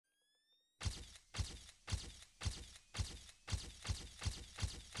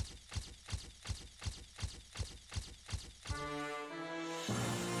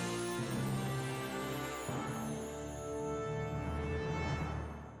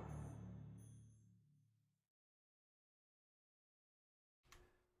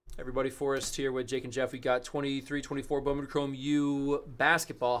Everybody, Forrest here with Jake and Jeff. We got 23-24 Bowman Chrome U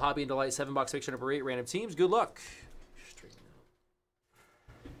basketball. Hobby and Delight, 7-box picture number 8. Random teams. Good luck.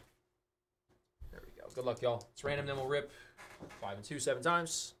 There we go. Good luck, y'all. It's random, then we'll rip 5 and 2, 7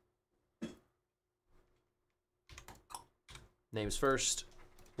 times. Names first.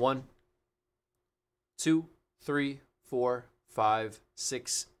 1, 2, 3, 4, 5,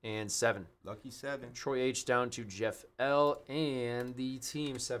 6, and 7. Lucky 7. Troy H down to Jeff L. And the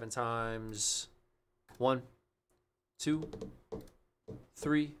team 7 times. 1, 2,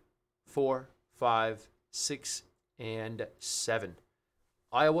 3, 4, 5, 6, and 7.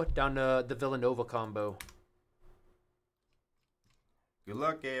 Iowa down to the Villanova combo. Good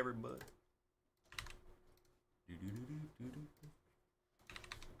luck, everybody.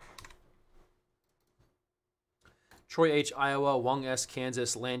 Troy H, Iowa, Wong S,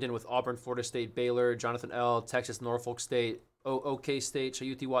 Kansas, Landon with Auburn, Florida State, Baylor, Jonathan L, Texas, Norfolk State, OK State,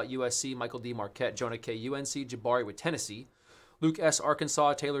 Chayuti Watt, USC, Michael D, Marquette, Jonah K, UNC, Jabari with Tennessee, Luke S,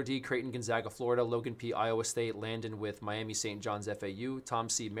 Arkansas, Taylor D, Creighton, Gonzaga, Florida, Logan P, Iowa State, Landon with Miami, St. John's, FAU, Tom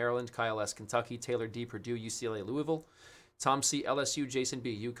C, Maryland, Kyle S, Kentucky, Taylor D, Purdue, UCLA, Louisville, Tom C, LSU, Jason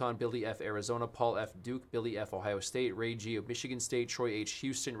B, UConn, Billy F, Arizona, Paul F, Duke, Billy F, Ohio State, Ray G of Michigan State, Troy H,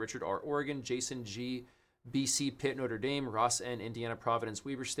 Houston, Richard R, Oregon, Jason G, BC, Pitt, Notre Dame, Ross N, Indiana, Providence,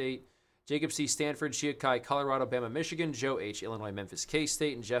 Weber State, Jacob C, Stanford, Shiakai, Colorado, Bama, Michigan, Joe H, Illinois, Memphis,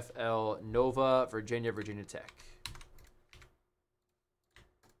 K-State, and Jeff L, Nova, Virginia, Virginia Tech.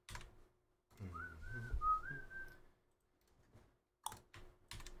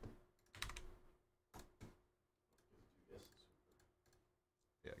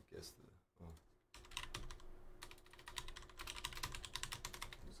 Yeah, I guess the...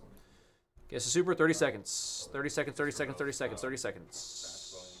 Guess the super, 30 seconds. 30 seconds, 30 seconds, 30 seconds, 30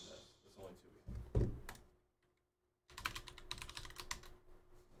 seconds.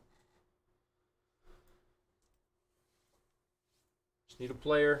 Just need a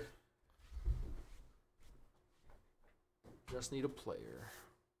player. Just need a player.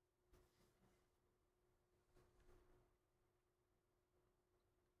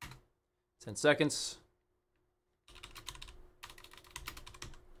 Ten seconds.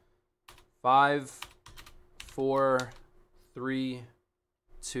 5, 4, 3,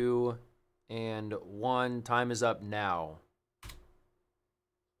 2, and 1. Time is up now.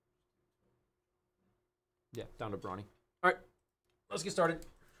 Yeah, down to Bronny. All right, let's get started.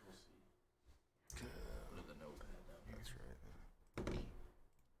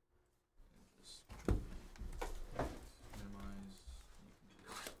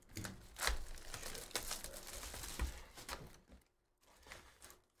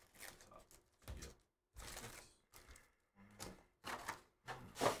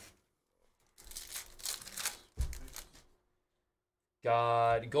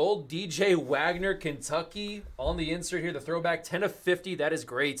 God, gold DJ Wagner, Kentucky on the insert here. The throwback 10 of 50. That is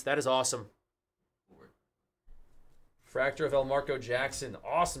great. That is awesome. Fractor of Elmarco Jackson.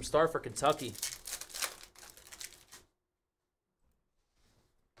 Awesome start for Kentucky.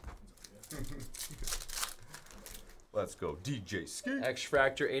 Let's go, DJ Ski. X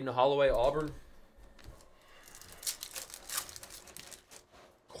Fractor, Aiden Holloway, Auburn.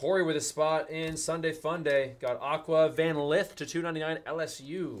 Corey with a spot in Sunday Fun Day. Got Aqua Van Lith to 299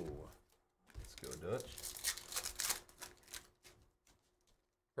 LSU. Let's go, Dutch.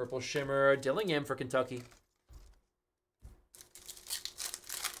 Purple Shimmer, Dillingham for Kentucky.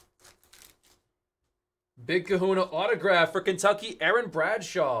 Big Kahuna autograph for Kentucky, Aaron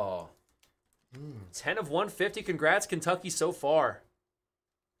Bradshaw. 10 of 150. Congrats, Kentucky, so far.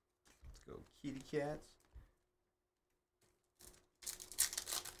 Let's go, Kitty Cats.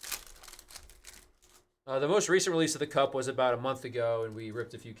 The most recent release of the cup was about a month ago, and we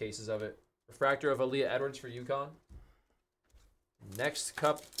ripped a few cases of it. Refractor of Aaliyah Edwards for UConn. Next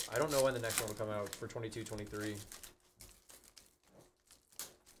cup, I don't know when the next one will come out for 22-23.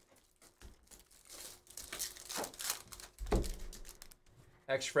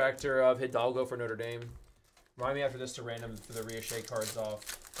 X-Fractor of Hidalgo for Notre Dame. Remind me after this to random for the Riochet cards off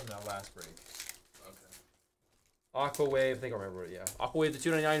from that last break. Okay. Aqua Wave, I think I remember it, yeah. Aqua Wave, the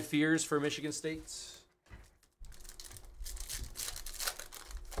 299 Fears for Michigan State.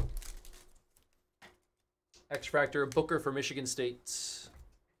 X-Fractor Booker for Michigan State.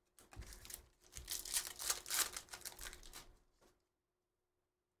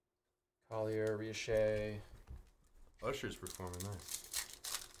 Collier, Riochet. Usher's performing nice.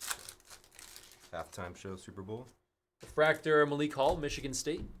 Halftime show, Super Bowl. Refractor Malik Hall, Michigan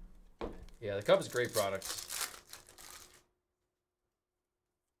State. Yeah, the cup is a great product.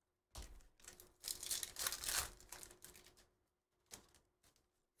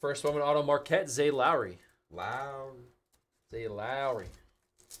 First Bowman auto Marquette, Zay Lowry. Loud. Zay Lowry.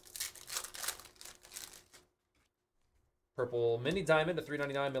 Purple mini diamond to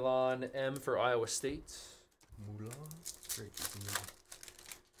 399 Milan M for Iowa State. Mulan. Great.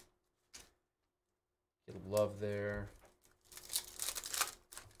 Love there.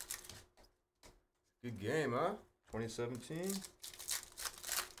 Good game, huh? 2017.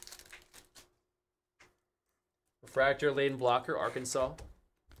 Refractor, Layton Blocker, Arkansas.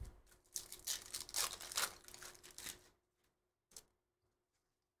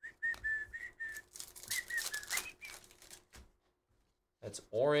 That's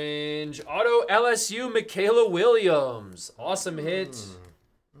orange. Auto LSU, Michaela Williams. Awesome hit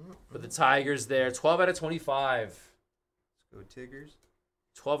for the Tigers there. 12 out of 25. Let's go Tigers.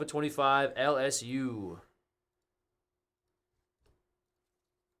 12 of 25, LSU.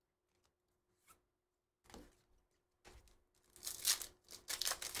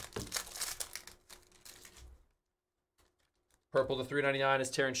 Purple to 399 is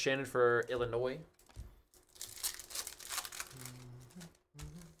Terrence Shannon for Illinois.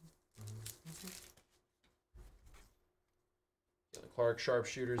 Clark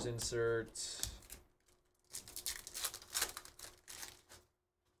Sharpshooters insert.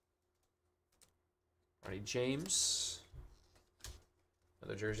 Ronnie James.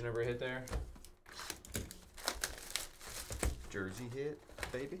 Another jersey number hit there. Jersey hit,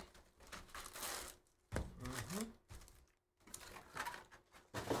 baby.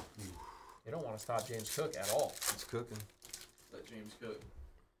 They don't want to stop James Cook at all. It's cooking. Let James cook.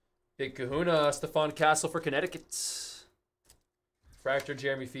 Big Kahuna, Stephon Castle for Connecticut. Fractor,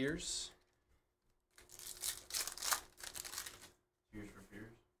 Jeremy Fears. Tears for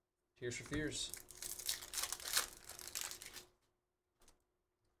Fears. Tears for Fears.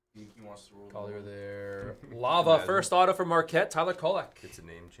 He wants to roll. Collier there. Lava, first auto for Marquette, Tyler Kolek. It's a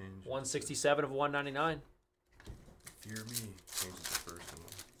name change. 167 of 199. Fear me. Changes the first one.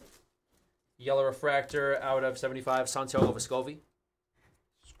 Yellow refractor out of 75, Santiago Vescovi.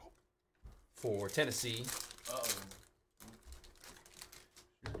 For Tennessee. Uh-oh.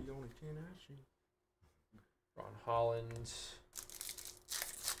 You're the only 10 I see. Ron Holland.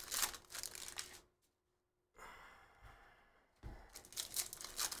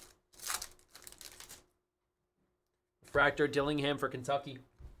 Refractor Dillingham for Kentucky.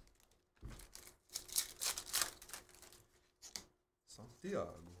 Santiago.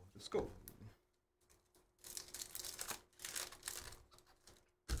 Let's go.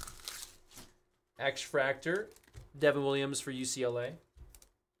 X-Fractor, Devin Williams for UCLA.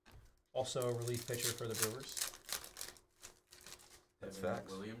 Also a relief pitcher for the Brewers. That's Devin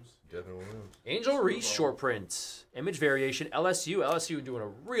facts. Williams. Devin Williams. Angel Reese short print. Image variation. LSU. LSU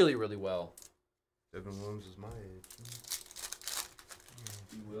doing really, really well. Devin Williams is my age.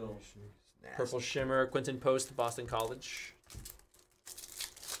 He will. Nasty. Purple Shimmer, Quinton Post, Boston College.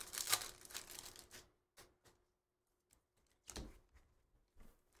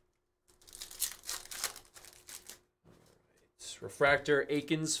 Refractor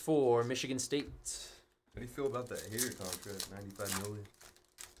Akins for Michigan State. How do you feel about that hater contract? 95 million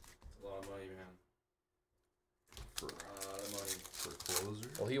A lot of money, man. for Money. for a closer.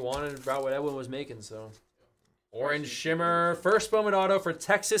 Well, he wanted about what Edwin was making, so. Orange Shimmer, first Bowman auto for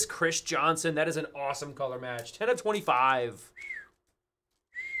Texas, Chris Johnson. That is an awesome color match. 10 of 25.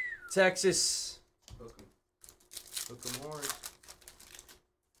 Texas. Hook him. Look them hard.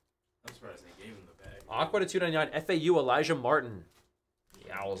 I'm surprised they gave him the bag. Aqua to 299. FAU, Elijah Martin.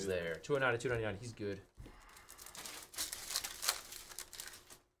 The Owls there. 209 to 299. He's good.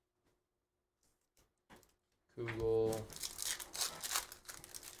 Kugel.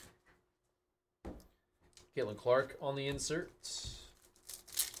 Caitlin Clark on the inserts.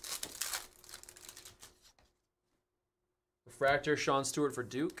 Refractor, Sean Stewart for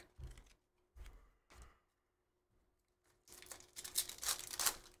Duke.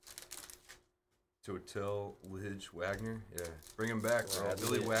 Totel, Lidge, Wagner. Yeah. Bring him back, bro.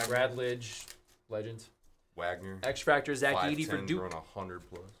 Billy Lidge, Wagner. Brad Lidge, legend. Wagner. X-Fractor, Zach 5'10", Edey for Duke. throwing 100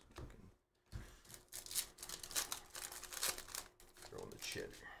 plus. Throwing the cheddar.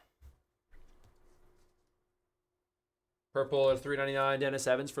 Purple at 399. Dennis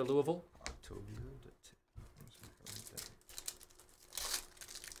Evans for Louisville. Octavia.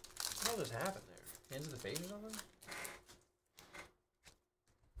 What just happened there? Hands of the face or something?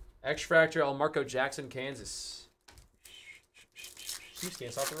 X-Fractor, El Marco Jackson, Kansas. Chiefs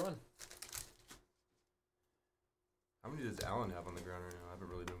can't stop the run. How many does Allen have on the ground right now? I haven't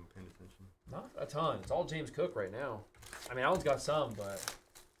really been paying attention. Not a ton. It's all James Cook right now. I mean, Allen's got some, but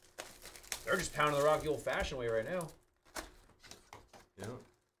they're just pounding the rock the old-fashioned way right now. Yeah.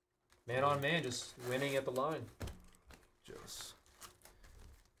 Man on man, just winning at the line. Just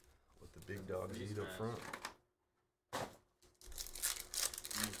what the big dogs eat up front.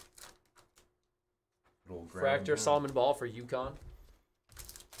 Little ground Fractor down. Solomon Ball for UConn.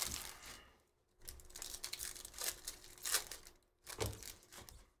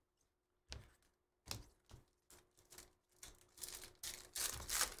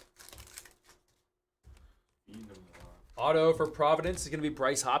 Feeding them a lot. Auto for Providence is going to be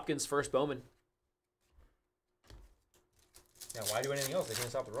Bryce Hopkins, first Bowman. Yeah, why do anything else? They can't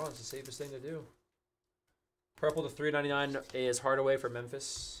stop the run. It's the safest thing to do. Purple to 399 is Hardaway for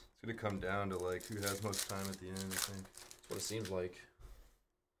Memphis. It's gonna come down to like who has most time at the end. I think. That's what it seems like.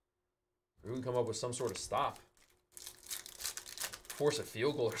 We can come up with some sort of stop. Force a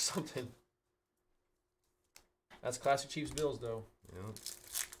field goal or something. That's classic Chiefs Bills, though. Yep.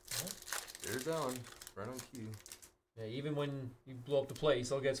 There's that one. Right on cue. Yeah, even when you blow up the play, he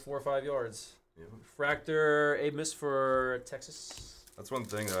still gets 4 or 5 yards. Yep. Fractor Amos for Texas. That's one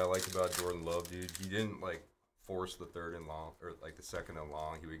thing that I like about Jordan Love, dude. He didn't like force the third and long or like the second and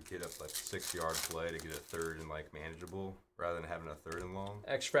long. He would get up like 6-yard play to get a third and like manageable rather than having a third and long.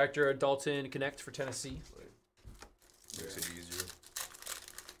 X Fractor Dalton Connect for Tennessee. Like, makes it easier.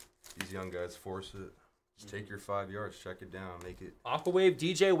 These young guys force it. Just take your 5 yards, check it down, make it. Aquawave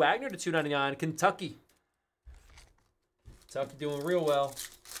DJ Wagner to 299 Kentucky. Kentucky doing real well.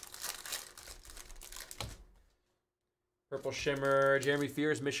 Purple Shimmer Jeremy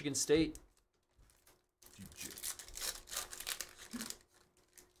Fears Michigan State.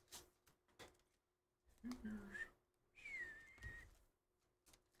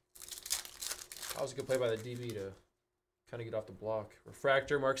 That was a good play by the DB to kind of get off the block.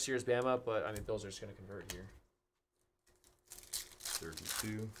 Refractor, Mark Sears, Bama, but I mean, Bills are just going to convert here.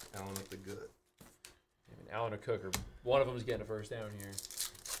 32, Allen with the gut. I mean, Allen or Cook, or one of them is getting a first down here.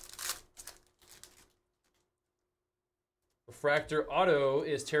 Refractor Auto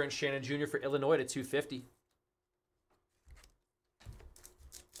is Terrence Shannon Jr. for Illinois to 250.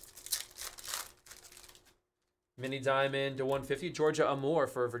 Mini Diamond to 150. Georgia Amoore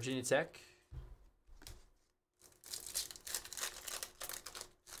for Virginia Tech.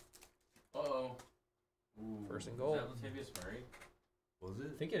 Uh-oh. First and goal. Is that Latavius Murray? Was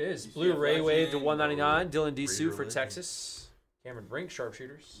it? I think it is. UCF Blue Ray Wave to legend. 199. Dylan Raider Disu for legend. Texas. Cameron Brink,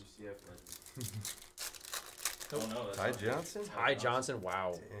 sharpshooters. UCF legend. Nope. Oh, no, that's Ty not- Johnson? Ty Johnson,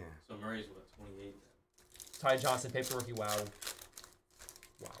 wow. Damn. So Murray's what, 28 then? Ty Johnson, paper rookie, wow.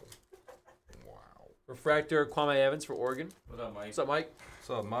 Wow. Wow. Refractor Kwame Evans for Oregon. What up, Mike? What's up, Mike? What's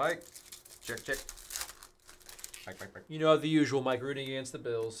up, Mike? Check, check. Mike. You know the usual, Mike rooting against the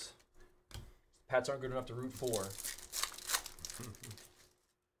Bills. Pats aren't good enough to root for.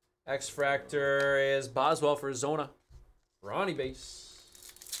 X Fractor is Boswell for Zona. Ronnie base.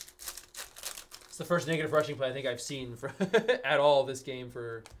 It's the first negative rushing play I think I've seen for at all this game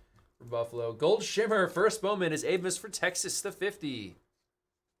for Buffalo. Gold Shimmer, first Bowman is Avis for Texas, the 50.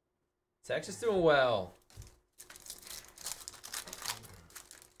 Texas doing well.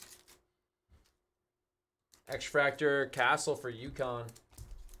 X Fractor Castle for UConn.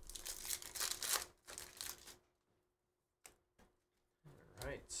 All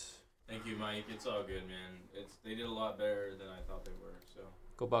right. Thank you, Mike. It's all good, man. They did a lot better than I thought they were, so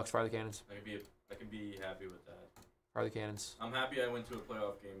Go Bucks, fire the cannons. I can be happy with that. Fire the cannons. I'm happy I went to a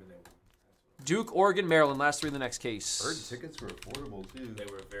playoff game and they won. That's Duke, Oregon, Maryland, last three in the next case. Heard tickets were affordable too. what, they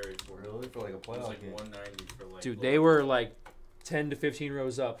were very affordable. Really? For like a It was playoff like game. 190 for like. Dude, they were like 10 to 15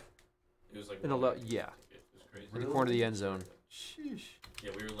 rows up. It was like. In a yeah. It was crazy. In the corner of the end zone. Sheesh.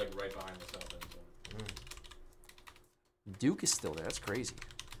 Yeah, we were like right behind the south end zone. Duke is still there. That's crazy.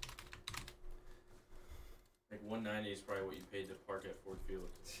 Like 190 is probably what you paid to park at Ford Field.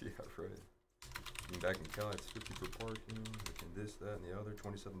 Yeah, right. I mean, back in Cali, it's 50 for parking, and this, that, and the other,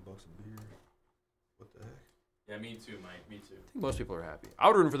 $27 a beer. What the heck? Yeah, me too, Mike. Me too. I think most people are happy. I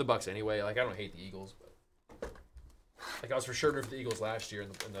would root for the Bucks anyway. Like, I don't hate the Eagles, but like I was for sure rooting for the Eagles last year in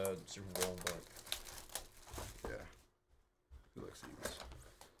the Super Bowl. But Yeah. Who likes the Eagles?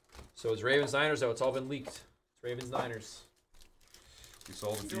 so it's Ravens Niners though. It's all been leaked. It's Ravens Niners. We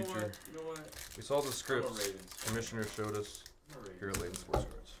saw the You know future. what? You know what? We saw the I'm a scripts. Ravens. Commissioner showed us I'm a Ravens. here at Layton Sports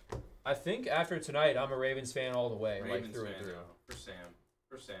Cards. I think after tonight, I'm a Ravens fan all the way, Ravens like through fan and through. now. For Sam.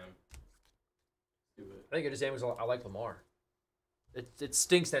 For Sam. Do it. I think it is Sam because I like Lamar. It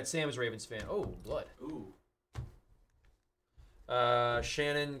stinks that Sam is a Ravens fan. Oh, blood. Ooh.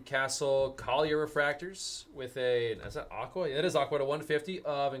 Shannon Castle Collier refractors with a, is that Aqua? Yeah, that is Aqua to 150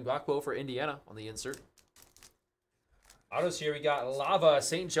 of Ngakpo for Indiana on the insert. Autos here, we got Lava,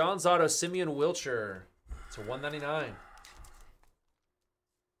 St. John's Auto, Simeon Wilcher to 199.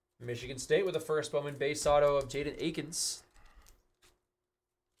 Michigan State with the first Bowman base auto of Jaden Akins.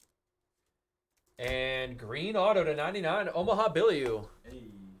 And green auto to 99, Omaha Billiu. Hey,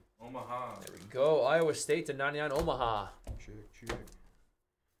 Omaha. There we go. Iowa State to 99, Omaha. Check.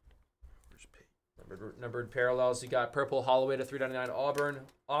 Where's Pete? Numbered parallels. You got purple Holloway to 399, Auburn.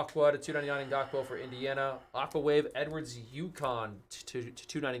 Aqua to 299, Ngakpo for Indiana. Aqua Wave Edwards Yukon to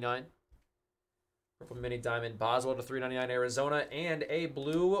 299. Purple Mini Diamond Boswell to 399, Arizona. And a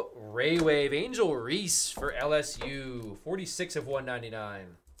blue Ray Wave Angel Reese for LSU. 46 of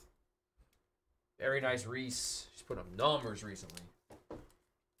 199. Very nice Reese. He's put up numbers recently.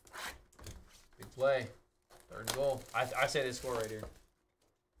 Big play. Third and goal. I say they score right here.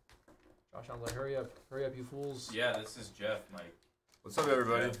 Josh, I'm like, hurry up, you fools. Yeah, this is Jeff, Mike. What's up,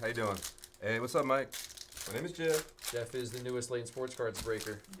 everybody? How you doing? Hey, what's up, Mike? My name is Jeff. Jeff is the newest LaytonSportsCards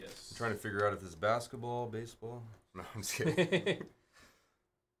breaker. Yes. I'm trying to figure out if this is basketball, baseball. No, I'm just kidding.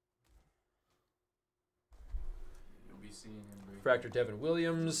 You'll be seeing him. Fractor Devin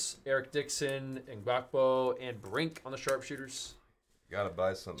Williams, Eric Dixon, Ngakpo, and Brink on the sharpshooters. Gotta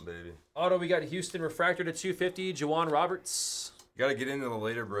buy something, baby. Auto, we got Houston Refractor to 250, Juwan Roberts. Gotta get into the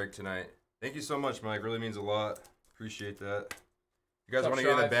later break tonight. Thank you so much, Mike. Really means a lot. Appreciate that. You guys want to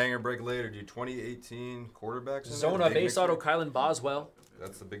get in the banger break later? Do 2018 quarterbacks? Zona base auto, Kylan Boswell.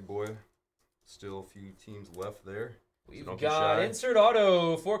 That's the big boy. Still a few teams left there. We've got insert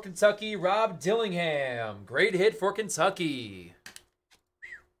auto for Kentucky, Rob Dillingham. Great hit for Kentucky.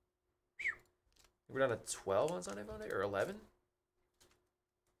 We're down to 12 on Sunday Monday, or 11?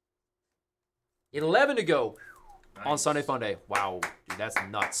 11 to go on Sunday Funday. Wow, dude, that's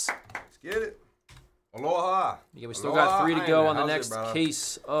nuts. Let's get it. Aloha. Yeah, we still got 3 to go on the next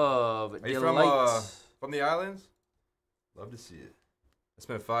case of Are you Delight. from the islands? Love to see it. I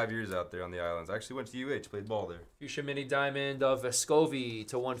spent 5 years out there on the islands. I actually went to UH, played ball there. Fuchsia Mini Diamond of Vescovi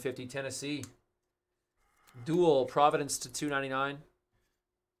to 150, Tennessee. Dual Providence to 299.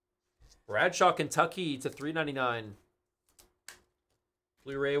 Bradshaw, Kentucky to 399.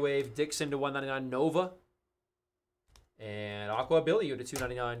 Blu-ray Wave Dixon to 199, Nova. And Aqua Billiu to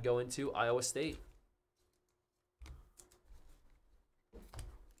 299 going to Iowa State.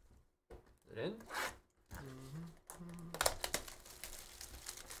 Is it in?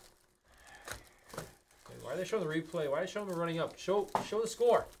 Why are they showing the replay? Why are they showing them running up? Show the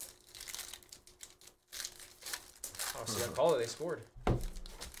score. Oh, see, I call it. They scored. Come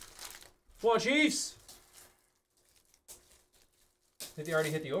on, Chiefs! I think they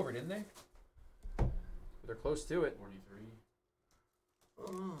already hit the over, didn't they? They're close to it. 43.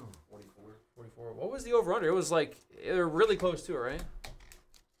 44. 44. What was the over-under? It was like, they're really close to it, right?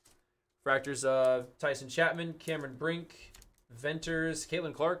 Fractors, Tyson Chapman, Cameron Brink, Venters,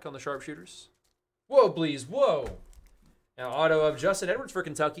 Caitlin Clark on the sharpshooters. Whoa, please, whoa. Now, auto of Justin Edwards for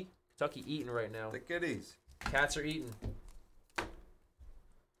Kentucky. Kentucky eating right now. The kiddies. Cats are eating.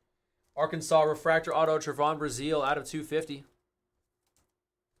 Arkansas Refractor auto, Trevon Brazil out of 250.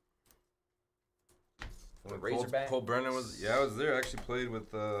 Razorback. Cole Brennan was, I was there. I actually played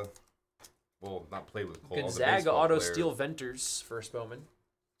with, well, not played with Cole. Gonzaga auto Steel Venters for Bowman.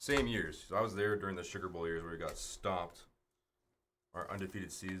 Same years. So I was there during the Sugar Bowl years where we got stomped. Our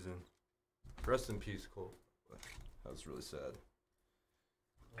undefeated season. Rest in peace, Cole. That was really sad.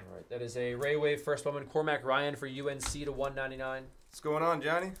 All right, that is a Ray Wave first Bowman. Cormac Ryan for UNC to 199. What's going on,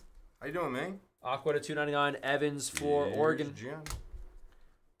 Johnny? How you doing, man? Aqua to 299. Evans for Oregon. Johnny.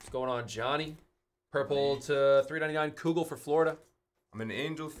 What's going on, Johnny? Purple to 399. Kugel for Florida. I'm an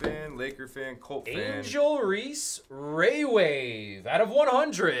Angel fan, Laker fan, Colt fan. Angel Reese Ray Wave out of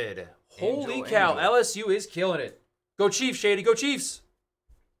 100. Holy cow, Angel. LSU is killing it. Go Chiefs, Shady. Go Chiefs.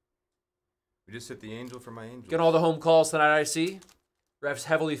 We just hit the Angel for my Angel. Getting all the home calls tonight, I see. Refs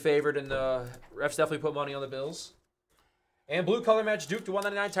heavily favored, and the refs definitely put money on the Bills. And blue color match, Duke to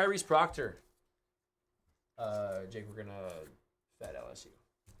 199, Tyrese Proctor. Jake, we're going to fat LSU.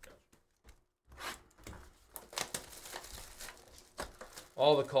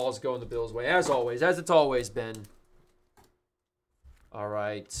 All the calls going the Bills' way, as always, as it's always been. All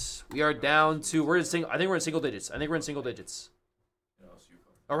right. We are down to, I think we're in single digits.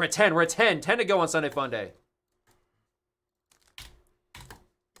 Oh, we're at 10. We're at 10. 10 to go on Sunday Fun Day.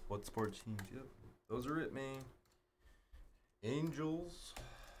 What sport teams? Yep. Those are it, man. Angels,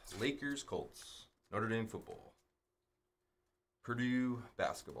 Lakers, Colts, Notre Dame football, Purdue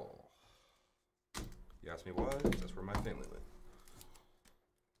basketball. You ask me why? That's where my family went.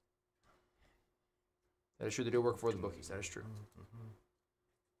 That is true. They do work for the bookies. That is true.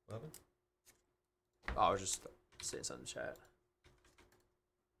 11? Oh, I was just saying something in the chat.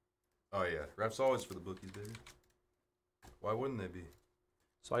 Oh, yeah. Refs always for the bookies, baby. Why wouldn't they be?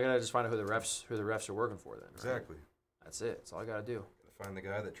 So I gotta just find out who the refs are working for then. Right? Exactly. That's it. That's all I gotta do. Gotta find the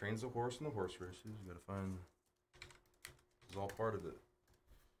guy that trains the horse in the horse races. You gotta find. It's all part of it.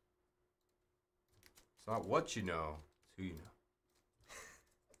 It's not what you know, it's who you know. I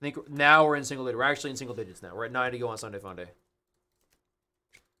think now we're in single digits. We're actually in single digits now. We're at 9 to go on Sunday Fun Day.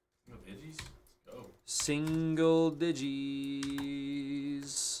 No digits? Let's go. Single digits.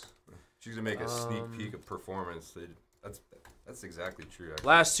 She's gonna make a sneak peek of performance. That's exactly true. Actually.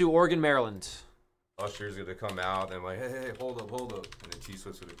 Last two, Oregon, Maryland. Usher's gonna come out and I'm like, hey, hold up, and then T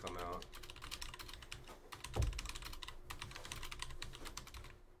Swift's gonna come out.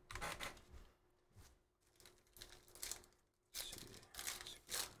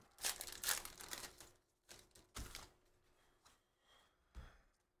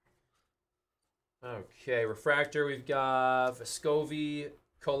 Okay, refractor. We've got Vescovi,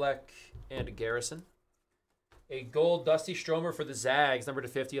 Kolek, and Garrison. A gold Dusty Stromer for the Zags, number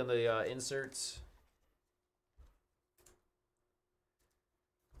 /50 on the inserts.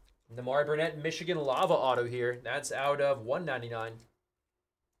 Namari Burnett, Michigan Lava auto here. That's out of 199.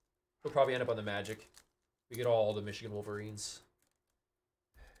 He'll probably end up on the Magic. We get all the Michigan Wolverines.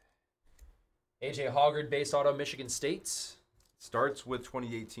 AJ Hoggard, base auto, Michigan State. Starts with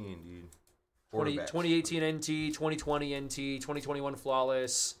 2018, dude. 2018 NT, 2020 NT, 2021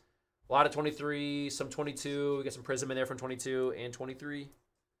 Flawless. A lot of 23, some 22. We got some Prism in there from 22 and 23.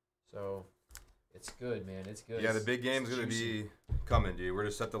 So it's good, man. It's good. Yeah, the big game's going to be coming, dude. We're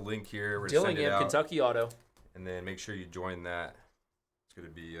going to set the link here. We're Dillingham, send it out, Kentucky auto. and then make sure you join that. It's going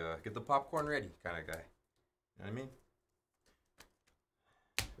to be get the popcorn ready kind of guy. You know what I mean?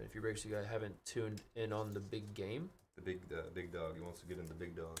 But if you breaks, you guys haven't tuned in on the big game. The big dog. He wants to get into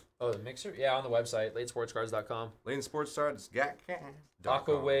big dog. Oh, the mixer? Yeah, on the website, LaytonSportsCards.com. LaytonSportsCards.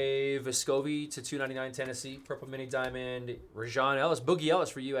 Aqua Wave, Vescovi to $2.99 Tennessee. Purple Mini Diamond, Rajon Ellis, Boogie Ellis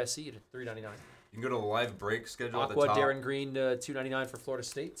for USC to $3.99. You can go to the live break schedule Aqua at the top. Darren Green to $2.99 for Florida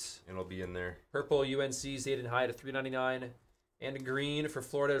State. And it'll be in there. Purple UNC Zayden High to $3.99. And green for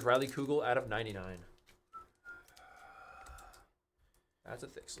Florida is Riley Kugel out of $99. That's a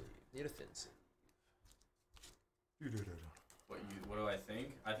thick sleeve. Need a thin sleeve. What do I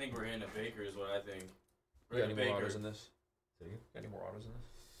think? I think we're hitting a Baker is what I think. You got any more autos in this? Say again? Got any more autos in this?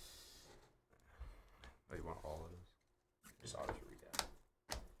 Oh, you want all of those? Just autos to recap.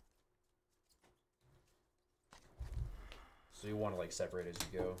 So you want to like separate as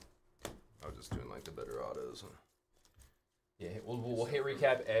you go? I was just doing like the better autos. Yeah, we'll hit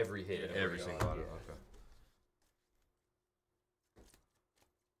recap every hit. Every single auto. Yeah. Okay.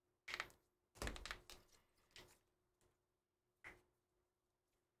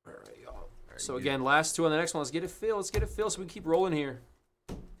 All right, y'all. So again, last two on the next one. Let's get it filled. Let's get it filled so we can keep rolling here.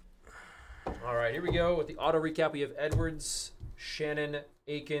 All right, here we go with the auto recap. We have Edwards, Shannon,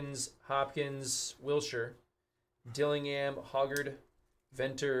 Akins, Hopkins, Wilshire, Dillingham, Hoggard,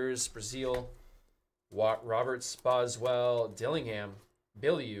 Venters, Brazil, Roberts, Boswell, Dillingham,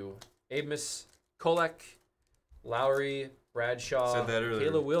 Billiu, Abmas, Kolek, Lowry, Bradshaw, Said that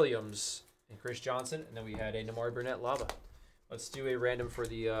earlier. Kayla Williams, and Chris Johnson. And then we had a Namari Burnett Lava. Let's do a random for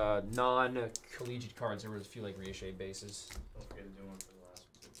the non-collegiate cards. There was a few like reissued bases. Don't forget to do one for the last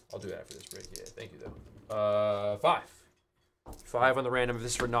one, too. I'll do that after this break. Yeah, thank you though. 5. 5 on the random.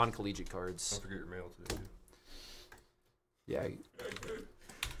 This is for non-collegiate cards. Don't forget your mail today, too. Yeah.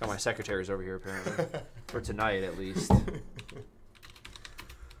 Got my secretaries over here apparently. For tonight at least. See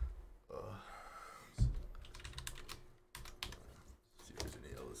if there's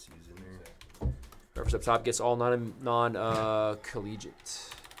any LSUs in there. Whoever's up top gets all non-collegiate.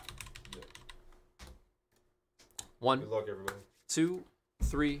 Yeah. 1, Good luck, everybody. 2,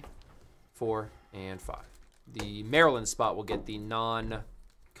 3, 4, and 5. The Maryland spot will get the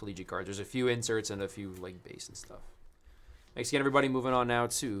non-collegiate cards. There's a few inserts and a few like base and stuff. Thanks again, everybody. Moving on now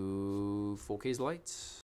to Full Case Lights.